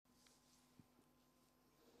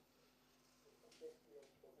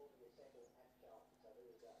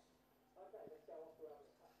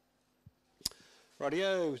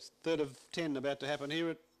Rightio, third of 10 about to happen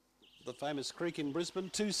here at the famous creek in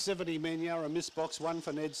Brisbane. 270 Menyara Miss box 1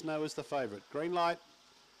 for Ned Snow as the favourite. Green light.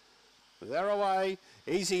 They're away.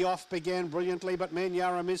 Easy Off began brilliantly, but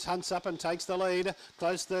Menyara Miss hunts up and takes the lead.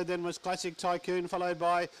 Close third then was Classic Tycoon, followed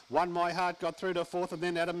by One My Heart got through to fourth, and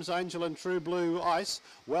then Adam's Angel and True Blue Ice.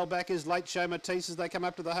 Well back is Late Show Matisse as they come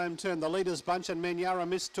up to the home turn. The leaders bunch and Menyara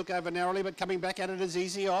Miss took over narrowly, but coming back at it is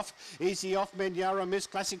Easy Off. Easy Off, Menyara Miss.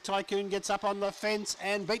 Classic Tycoon gets up on the fence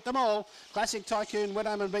and beat them all. Classic Tycoon went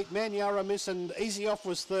home and beat Menyara Miss, and Easy Off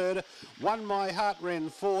was third. One My Heart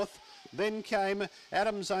ran fourth. Then came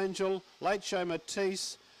Adam's Angel, Late Show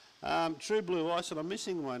Matisse, True Blue Ice, and I'm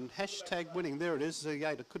missing one. Hashtag winning. There it is, the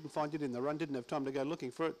 8. I couldn't find it in the run. Didn't have time to go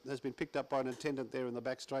looking for it. Has been picked up by an attendant there in the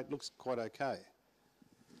back straight. Looks quite okay.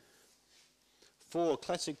 4,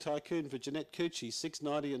 Classic Tycoon for Jeanette Coochie,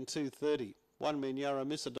 6.90 and 2.30. 1, Menyara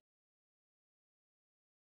Miss.